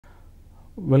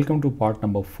Welcome to part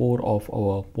number 4 of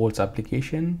our polls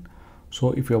application.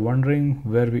 So if you're wondering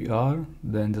where we are,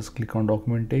 then just click on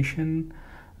documentation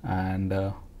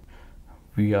and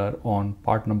we are on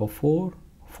part number 4,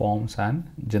 forms and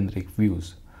generic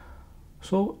views.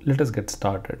 So let us get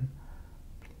started.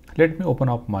 Let me open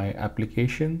up my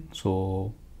application.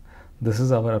 So this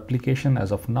is our application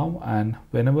as of now, and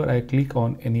whenever I click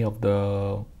on any of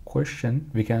the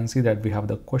question, we can see that we have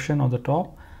the question on the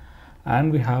top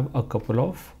and we have a couple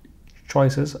of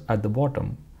choices at the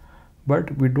bottom,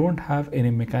 but we don't have any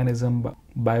mechanism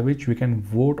by which we can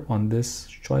vote on these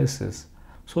choices.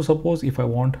 So suppose if I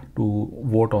want to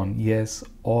vote on yes,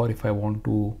 or if I want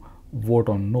to vote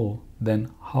on no, then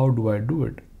how do I do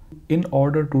it? In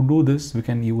order to do this, we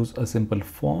can use a simple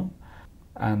form,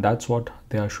 and that's what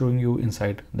they are showing you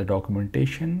inside the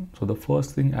documentation. So the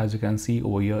first thing, as you can see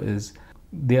over here, is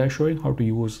they are showing how to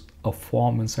use a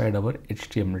form inside our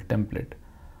HTML template.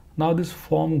 Now this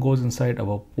form goes inside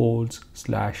our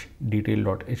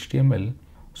polls/detail.html.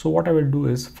 So what I will do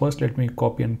is, first let me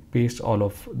copy and paste all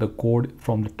of the code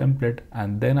from the template,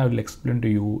 and then I will explain to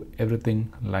you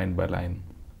everything line by line.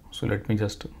 So let me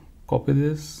just copy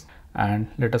this and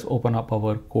let us open up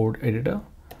our code editor.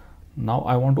 Now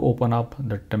I want to open up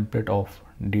the template of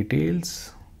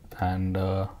details, and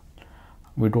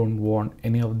we don't want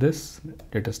any of this.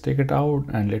 Let us take it out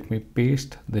and let me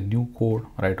paste the new code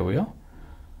right over here.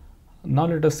 Now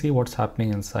let us see what's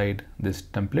happening inside this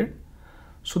template.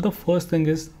 So the first thing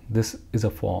is, this is a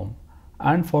form,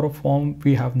 and for a form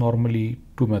we have normally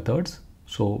two methods.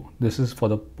 So this is for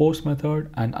the post method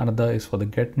and another is for the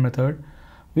get method.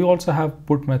 We also have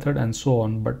put method and so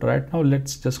on, but right now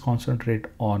let's just concentrate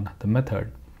on the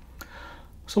method.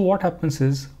 So what happens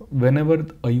is, whenever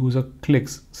a user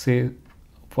clicks, say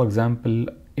for example,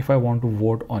 if I want to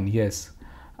vote on yes,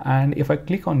 and if I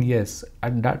click on yes,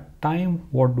 at that time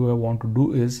what do I want to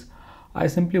do is, I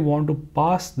simply want to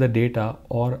pass the data,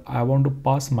 or I want to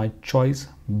pass my choice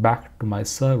back to my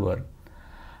server.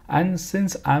 And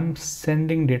since I'm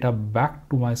sending data back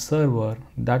to my server,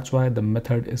 that's why the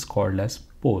method is called as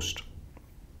post.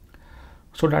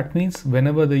 So that means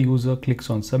whenever the user clicks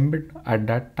on submit, at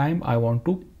that time I want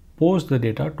to post the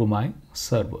data to my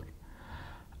server.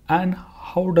 And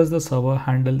how does the server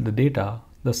handle the data?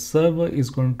 The server is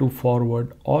going to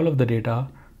forward all of the data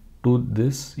to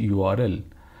this URL.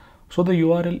 So the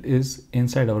URL is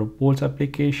inside our polls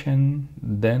application,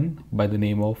 then by the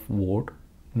name of vote.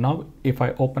 Now if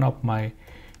I open up my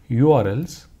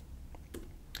URLs,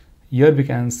 here we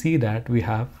can see that we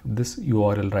have this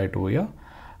URL right over here,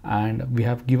 and we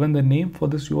have given the name for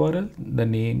this URL. The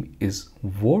name is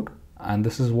vote, and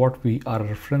this is what we are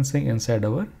referencing inside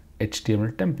our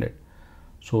HTML template.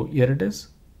 So here it is.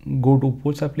 Go to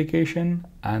polls application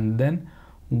and then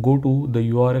go to the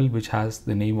URL which has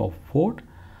the name of vote,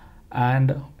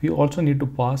 and we also need to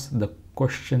pass the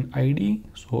question ID.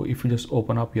 So if you just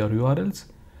open up your URLs,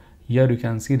 here you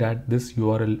can see that this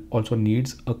URL also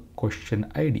needs a question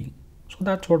ID. So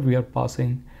that's what we are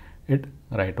passing it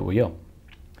right over here.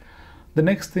 The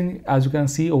next thing, as you can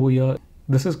see over here,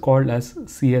 this is called as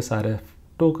CSRF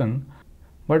token.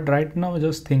 But right now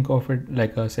just think of it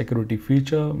like a security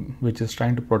feature which is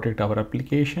trying to protect our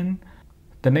application.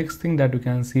 The next thing that you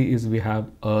can see is we have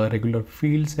a regular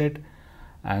field set,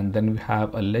 and then we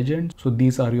have a legend. So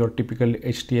these are your typical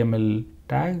HTML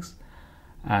tags,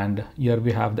 and here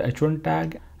we have the h1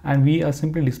 tag, and we are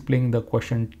simply displaying the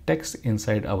question text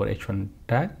inside our h1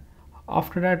 tag.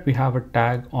 After that we have a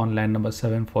tag on line number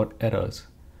 7 for errors.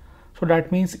 So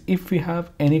that means if we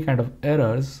have any kind of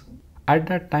errors, at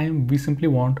that time we simply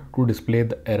want to display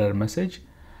the error message,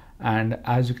 and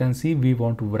as you can see we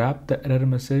want to wrap the error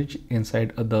message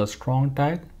inside the strong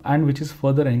tag, and which is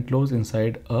further enclosed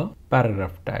inside a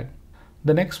paragraph tag.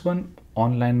 The next one,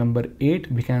 on line number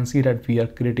 8, we can see that we are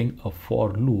creating a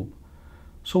for loop.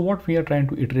 So what we are trying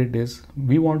to iterate is,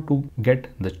 we want to get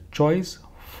the choice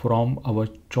from our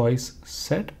choice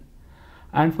set,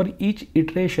 and for each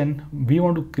iteration we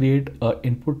want to create a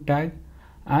input tag,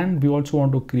 and we also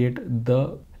want to create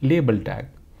the label tag.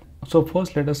 So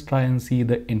first let us try and see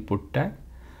the input tag.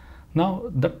 Now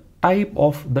the type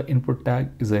of the input tag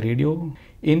is a radio.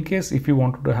 In case if you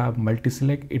wanted to have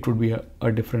multi-select, it would be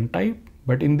a different type,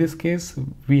 but in this case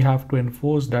we have to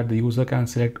enforce that the user can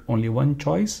select only one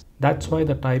choice. That's why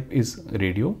the type is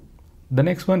radio. The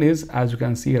next one is, as you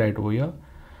can see right over here,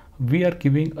 we are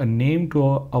giving a name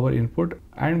to our input,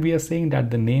 and we are saying that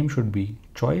the name should be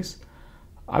choice.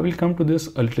 I will come to this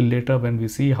a little later when we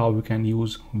see how we can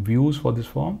use views for this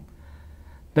form.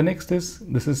 The next is,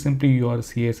 this is simply your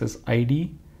CSS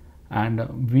ID,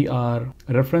 and we are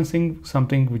referencing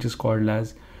something which is called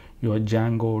as your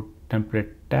Django template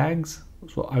tags.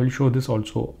 So I will show this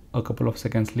also a couple of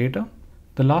seconds later.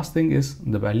 The last thing is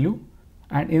the value,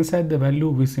 and inside the value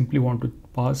we simply want to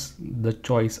pass the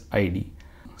choice ID.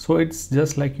 So it's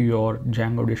just like your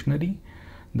Django dictionary.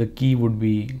 The key would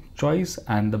be choice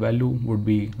and the value would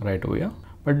be right over here.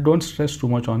 But don't stress too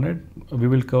much on it. We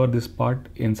will cover this part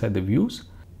inside the views.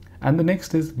 And the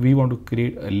next is we want to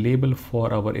create a label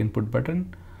for our input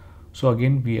button. So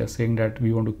again, we are saying that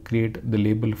we want to create the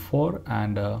label for,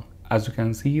 and as you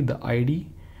can see, the ID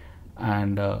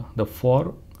and the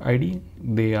for ID,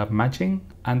 they are matching.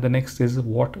 And the next is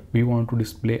what we want to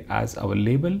display as our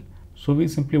label. So we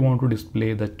simply want to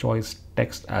display the choice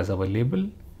text as our label.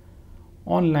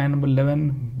 On line number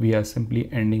 11, we are simply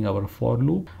ending our for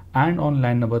loop. And on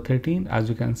line number 13, as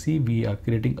you can see, we are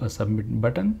creating a submit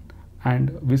button.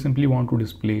 And we simply want to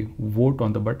display vote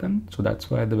on the button. So that's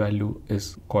why the value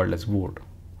is called as vote.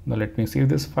 Now let me save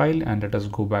this file and let us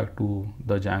go back to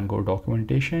the Django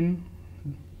documentation.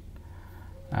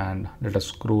 And let us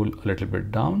scroll a little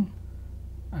bit down.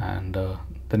 And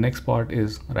the next part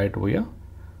is right over here.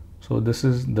 So this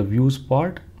is the views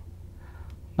part.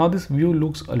 Now this view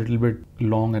looks a little bit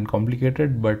long and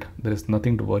complicated, but there is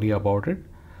nothing to worry about it.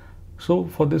 So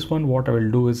for this one, what I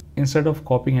will do is, instead of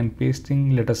copying and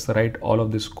pasting, let us write all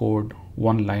of this code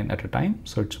one line at a time.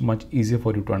 So it's much easier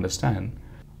for you to understand.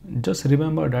 Just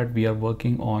remember that we are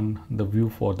working on the view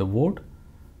for the vote.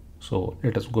 So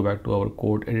let us go back to our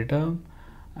code editor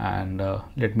and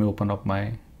let me open up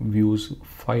my views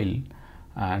file,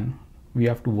 and we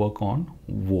have to work on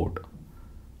vote.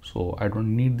 So I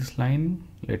don't need this line.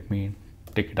 Let me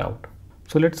take it out.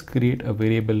 So let's create a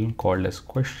variable called as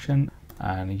question.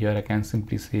 And here I can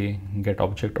simply say get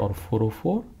object or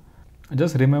 404.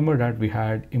 Just remember that we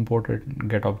had imported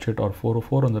get object or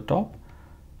 404 on the top.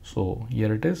 So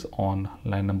here it is on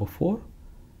line number 4.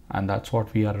 And that's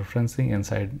what we are referencing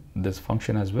inside this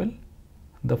function as well.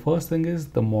 The first thing is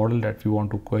the model that we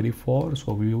want to query for.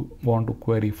 So we want to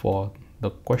query for the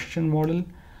question model.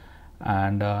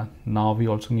 And now we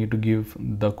also need to give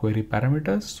the query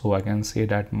parameters. So I can say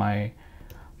that my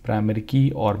primary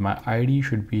key or my ID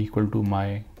should be equal to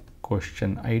my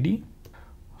question ID.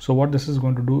 So what this is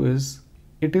going to do is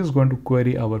it is going to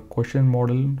query our question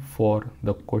model for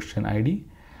the question ID.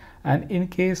 And in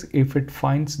case if it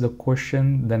finds the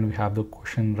question, then we have the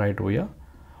question right over here.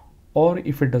 Or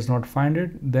if it does not find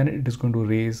it, then it is going to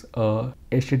raise a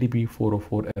HTTP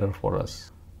 404 error for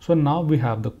us. So now we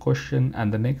have the question,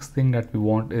 and the next thing that we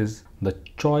want is the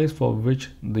choice for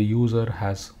which the user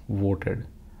has voted.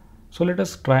 So let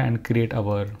us try and create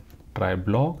our try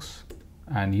blocks,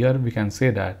 and here we can say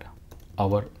that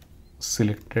our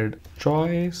selected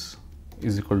choice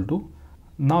is equal to.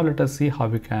 Now let us see how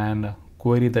we can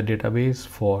query the database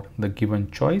for the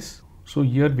given choice. So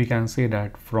here we can say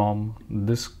that from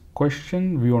this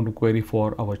question we want to query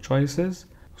for our choices.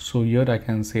 So here I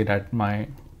can say that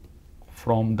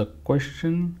from the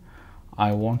question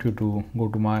I want you to go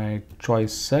to my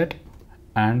choice set,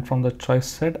 and from the choice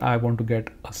set I want to get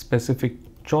a specific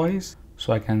choice.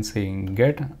 So I can say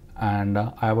get, and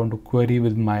I want to query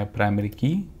with my primary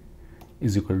key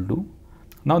is equal to.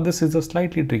 Now this is a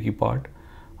slightly tricky part.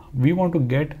 We want to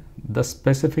get the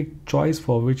specific choice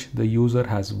for which the user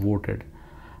has voted,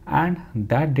 and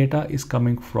that data is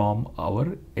coming from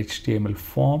our HTML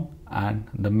form, and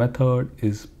the method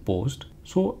is post.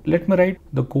 So let me write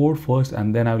the code first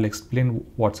and then I will explain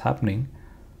what's happening.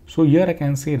 So here I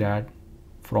can say that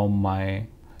from my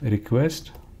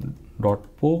request dot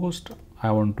post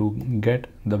I want to get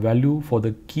the value for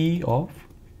the key of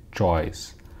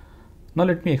choice. Now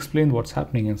let me explain what's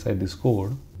happening inside this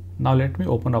code. Now let me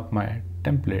open up my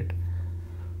template.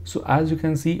 So as you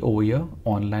can see over here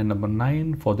on line number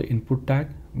 9, for the input tag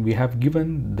we have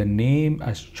given the name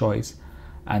as choice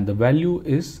and the value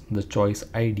is the choice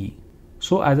ID.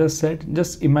 So as I said,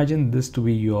 just imagine this to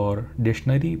be your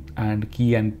dictionary and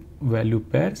key and value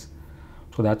pairs.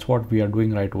 So that's what we are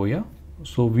doing right over here.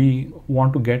 So we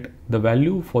want to get the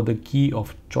value for the key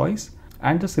of choice,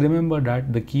 and just remember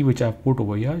that the key which I've put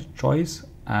over here, choice,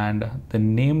 and the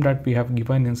name that we have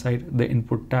given inside the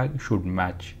input tag should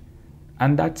match.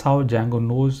 And that's how Django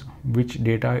knows which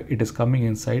data it is coming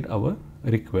inside our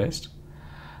request.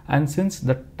 And since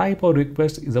the type of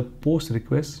request is a post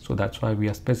request, so that's why we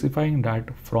are specifying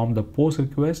that from the post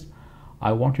request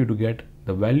I want you to get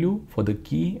the value for the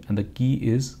key, and the key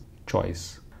is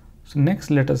choice. So next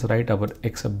let us write our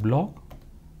except block.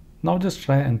 Now just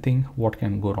try and think what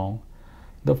can go wrong.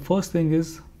 The first thing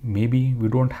is maybe we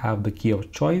don't have the key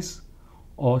of choice,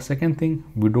 or second thing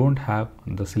we don't have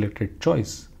the selected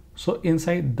choice. So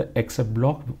inside the except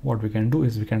block what we can do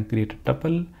is we can create a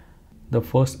tuple. The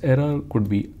first error could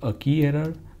be a key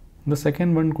error. The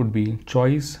second one could be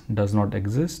choice does not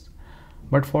exist.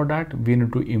 But for that we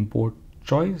need to import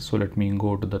choice. So let me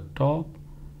go to the top,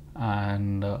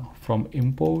 and from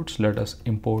imports let us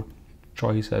import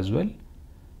choice as well.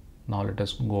 Now let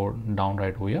us go down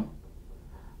right over here,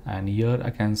 and here I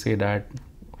can say that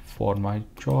for my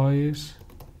choice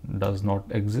does not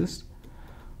exist.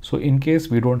 So in case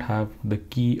we don't have the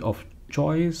key of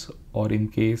choice, or in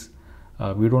case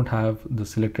we don't have the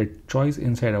selected choice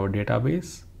inside our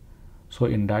database, so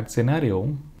in that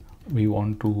scenario we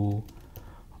want to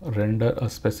render a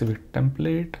specific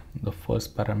template. The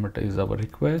first parameter is our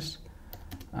request,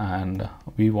 and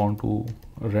we want to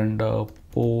render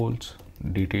polls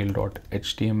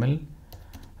detail.html,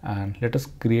 and let us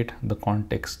create the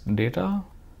context data.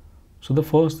 So the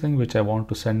first thing which I want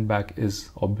to send back is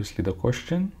obviously the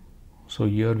question. So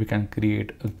here we can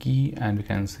create a key and we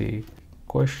can say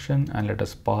question, and let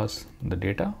us pass the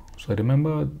data. So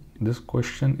remember, this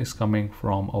question is coming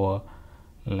from our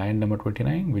line number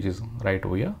 29, which is right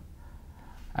over here.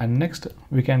 And next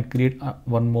we can create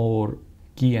one more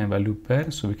key and value pair.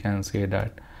 So we can say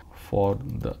that for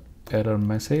the error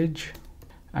message,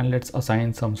 and let's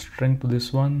assign some string to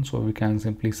this one. So we can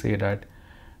simply say that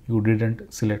you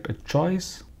didn't select a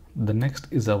choice. The next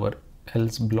is our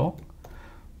else block.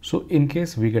 So in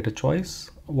case we get a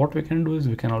choice, what we can do is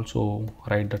we can also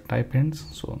write the type hints.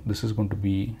 So this is going to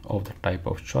be of the type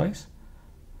of choice.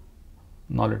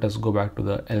 Now let us go back to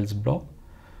the else block.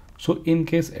 So in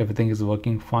case everything is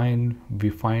working fine, we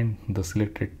find the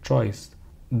selected choice,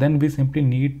 then we simply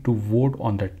need to vote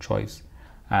on that choice.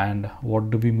 And what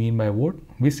do we mean by vote?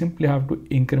 We simply have to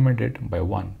increment it by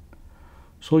 1.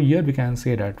 So here we can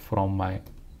say that from my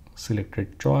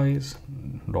selected choice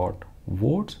dot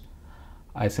votes,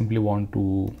 I simply want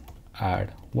to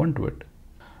add 1 to it.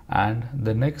 And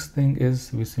the next thing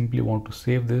is we simply want to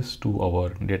save this to our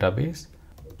database.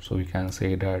 So we can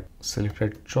say that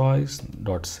selected choice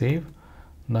dot save.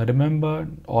 Now remember,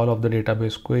 all of the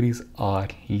database queries are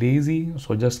lazy,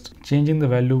 so just changing the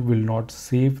value will not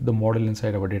save the model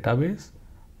inside our database.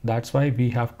 That's why we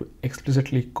have to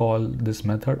explicitly call this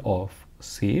method of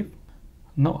save.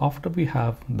 Now after we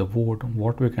have the vote,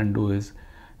 what we can do is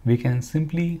we can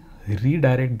simply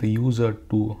redirect the user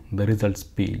to the results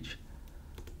page.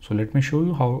 So let me show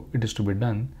you how it is to be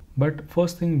done. But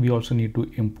first thing, we also need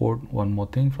to import one more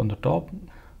thing from the top.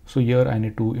 So here I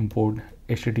need to import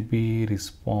HTTP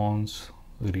response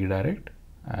redirect,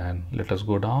 and let us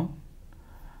go down,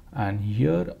 and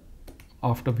here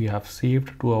after we have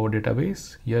saved to our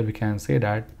database, here we can say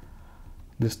that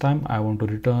this time I want to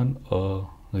return a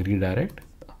redirect.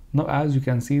 Now as you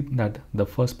can see that the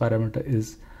first parameter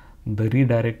is the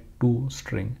redirect to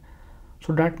string.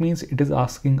 So that means it is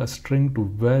asking a string to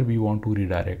where we want to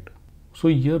redirect. So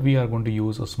here we are going to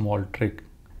use a small trick.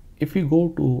 If we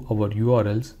go to our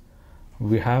URLs,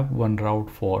 we have one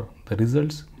route for the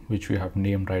results, which we have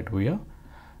named right over here.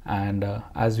 And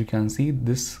as you can see,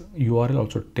 this URL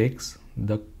also takes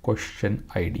the question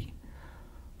ID.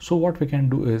 So what we can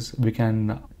do is we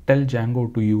can tell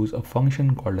Django to use a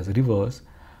function called as reverse,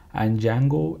 and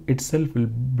Django itself will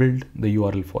build the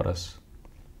URL for us.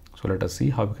 So let us see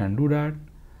how we can do that.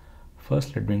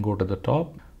 First, let me go to the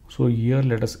top. So here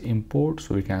let us import.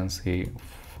 So we can say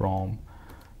from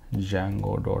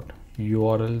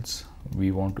Django.urls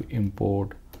we want to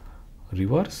import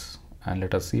reverse, and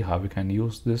let us see how we can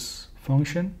use this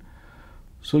function.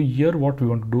 So here what we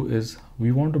want to do is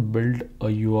we want to build a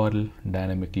URL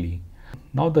dynamically.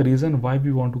 Now the reason why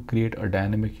we want to create a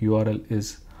dynamic URL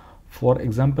is, for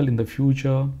example, in the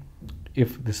future,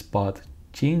 if this path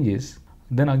changes,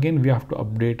 then again we have to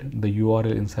update the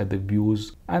URL inside the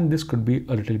views, and this could be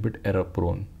a little bit error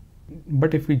prone.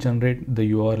 But if we generate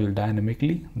the URL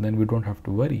dynamically, then we don't have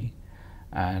to worry.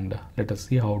 And let us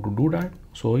see how to do that.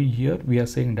 So here we are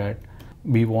saying that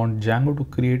we want Django to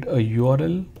create a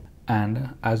URL,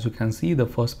 and as you can see, the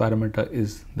first parameter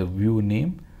is the view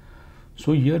name.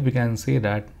 So here we can say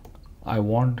that I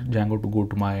want Django to go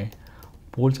to my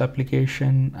polls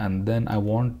application, and then I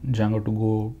want Django to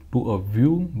go to a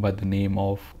view by the name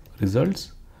of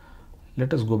results.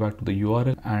 Let us go back to the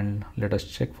URL and let us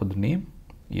check for the name.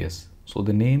 Yes, so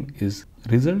the name is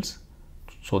results.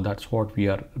 So that's what we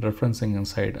are referencing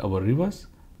inside our reverse.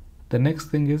 The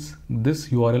next thing is this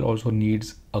URL also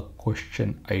needs a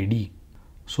question ID.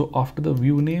 So after the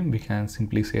view name, we can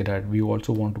simply say that we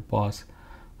also want to pass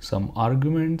some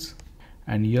arguments,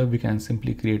 and here we can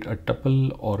simply create a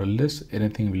tuple or a list,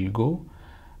 anything will go,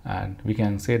 and we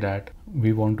can say that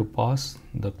we want to pass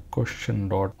the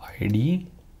question.id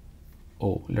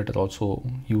Oh, let us also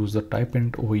use the type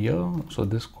int over here. So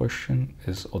this question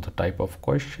is of the type of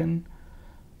question.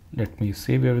 Let me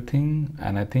save everything,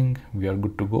 and I think we are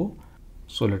good to go.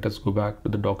 So let us go back to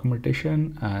the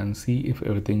documentation and see if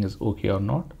everything is okay or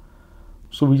not.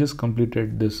 So we just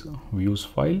completed this views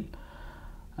file,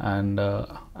 and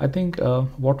I think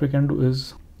what we can do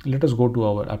is, let us go to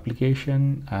our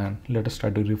application and let us try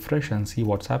to refresh and see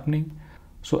what's happening.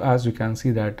 So as you can see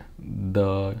that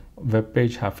the web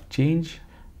page have changed.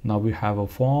 Now we have a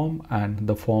form, and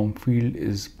the form field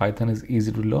is Python is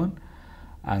easy to learn,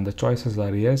 and the choices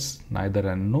are yes, neither,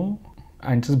 and no.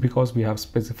 And just because we have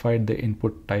specified the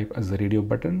input type as the radio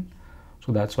button,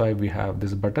 so that's why we have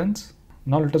these buttons.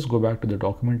 Now let us go back to the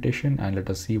documentation and let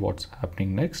us see what's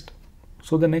happening next.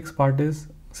 So the next part is,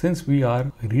 since we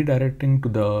are redirecting to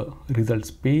the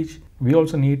results page, we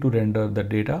also need to render the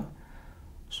data.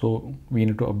 So we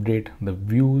need to update the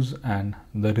views and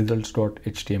the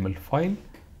results.html file.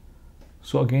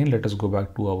 So again, let us go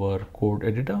back to our code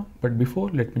editor. But before,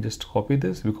 let me just copy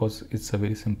this because it's a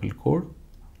very simple code.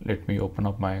 Let me open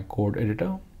up my code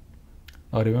editor.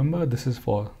 Now remember, this is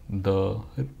for the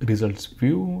results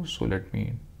view. So let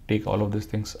me take all of these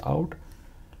things out.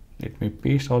 Let me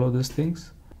paste all of these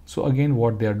things. So again,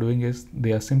 what they are doing is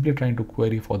they are simply trying to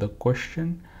query for the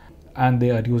question, and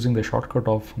they are using the shortcut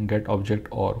of get object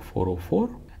or 404.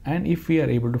 And if we are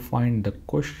able to find the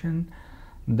question,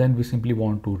 then we simply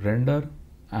want to render,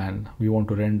 and we want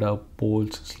to render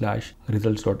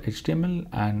polls/results.html,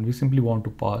 and we simply want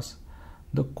to pass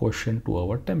the question to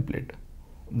our template.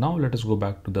 Now let us go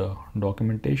back to the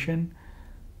documentation.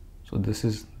 So this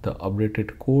is the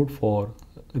updated code for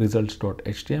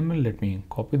results.html. Let me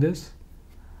copy this.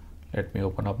 Let me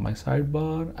open up my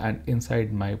sidebar, and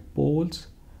inside my polls,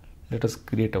 let us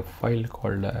create a file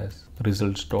called as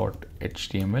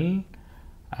results.html,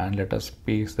 and let us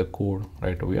paste the code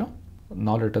right over here.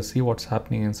 Now let us see what's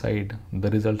happening inside the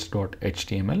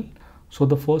results.html. So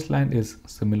the first line is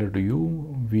similar to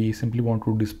you. We simply want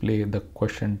to display the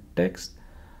question text.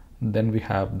 Then we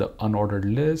have the unordered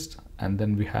list, and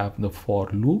then we have the for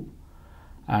loop.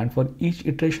 And for each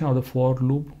iteration of the for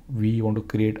loop, we want to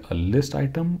create a list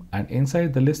item, and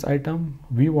inside the list item,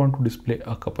 we want to display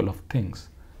a couple of things.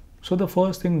 So the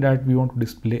first thing that we want to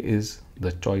display is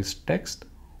the choice text,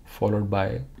 followed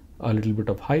by a little bit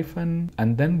of hyphen,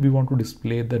 and then we want to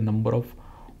display the number of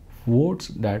votes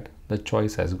that the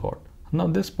choice has got. Now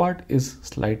this part is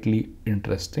slightly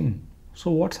interesting.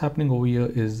 So what's happening over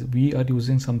here is we are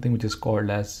using something which is called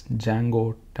as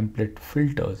Django template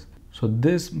filters. So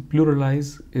this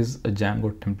pluralize is a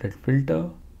Django template filter.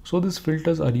 So these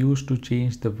filters are used to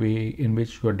change the way in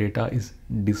which your data is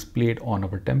displayed on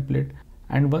our template.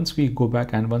 And once we go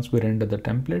back and once we render the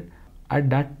template, at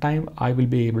that time I will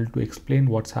be able to explain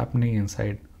what's happening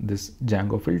inside this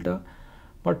Django filter.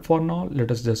 But for now,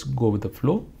 let us just go with the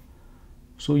flow.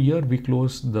 So here we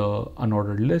close the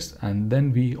unordered list, and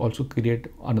then we also create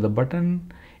another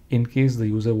button in case the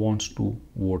user wants to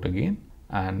vote again.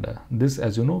 And this,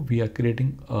 as you know, we are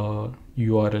creating a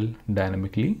URL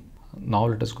dynamically. Now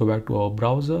let us go back to our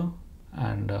browser,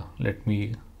 and let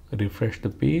me refresh the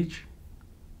page.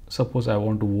 Suppose I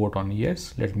want to vote on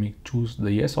yes. Let me choose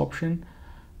the yes option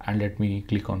and let me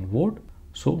click on vote.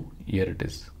 So here it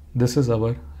is. This is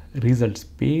our results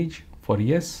page. For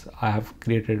yes, I have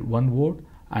created one vote,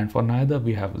 and for neither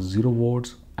we have 0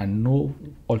 votes, and no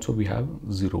also we have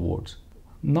 0 votes.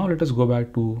 Now let us go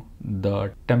back to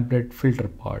the template filter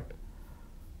part.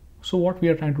 So what we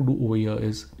are trying to do over here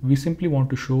is we simply want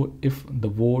to show if the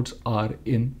votes are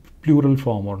in plural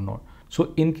form or not.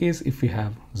 So in case if we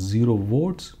have 0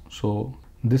 votes, so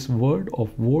this word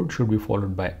of vote should be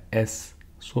followed by S.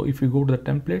 So if you go to the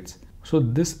templates, so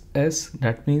this S,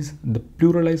 that means the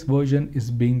pluralized version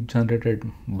is being generated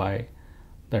by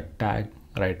the tag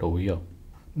right over here.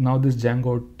 Now this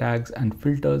Django tags and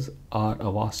filters are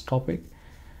a vast topic,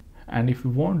 and if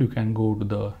you want, you can go to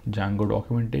the Django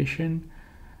documentation,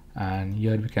 and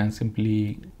here we can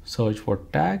simply search for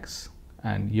tags,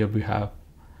 and here we have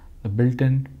the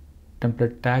built-in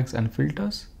template tags and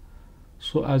filters.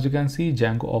 So as you can see,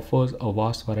 Django offers a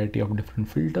vast variety of different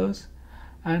filters,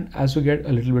 and as you get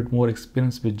a little bit more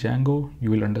experience with Django, you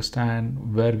will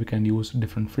understand where we can use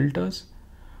different filters.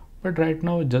 But right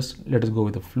now, just let us go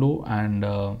with the flow, and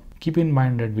keep in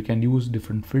mind that we can use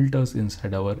different filters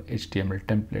inside our HTML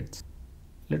templates.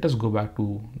 Let us go back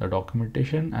to the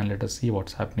documentation and let us see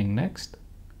what's happening next.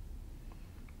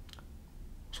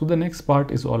 So the next part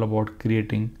is all about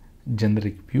creating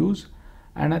generic views,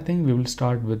 and I think we will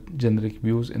start with generic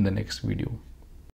views in the next video.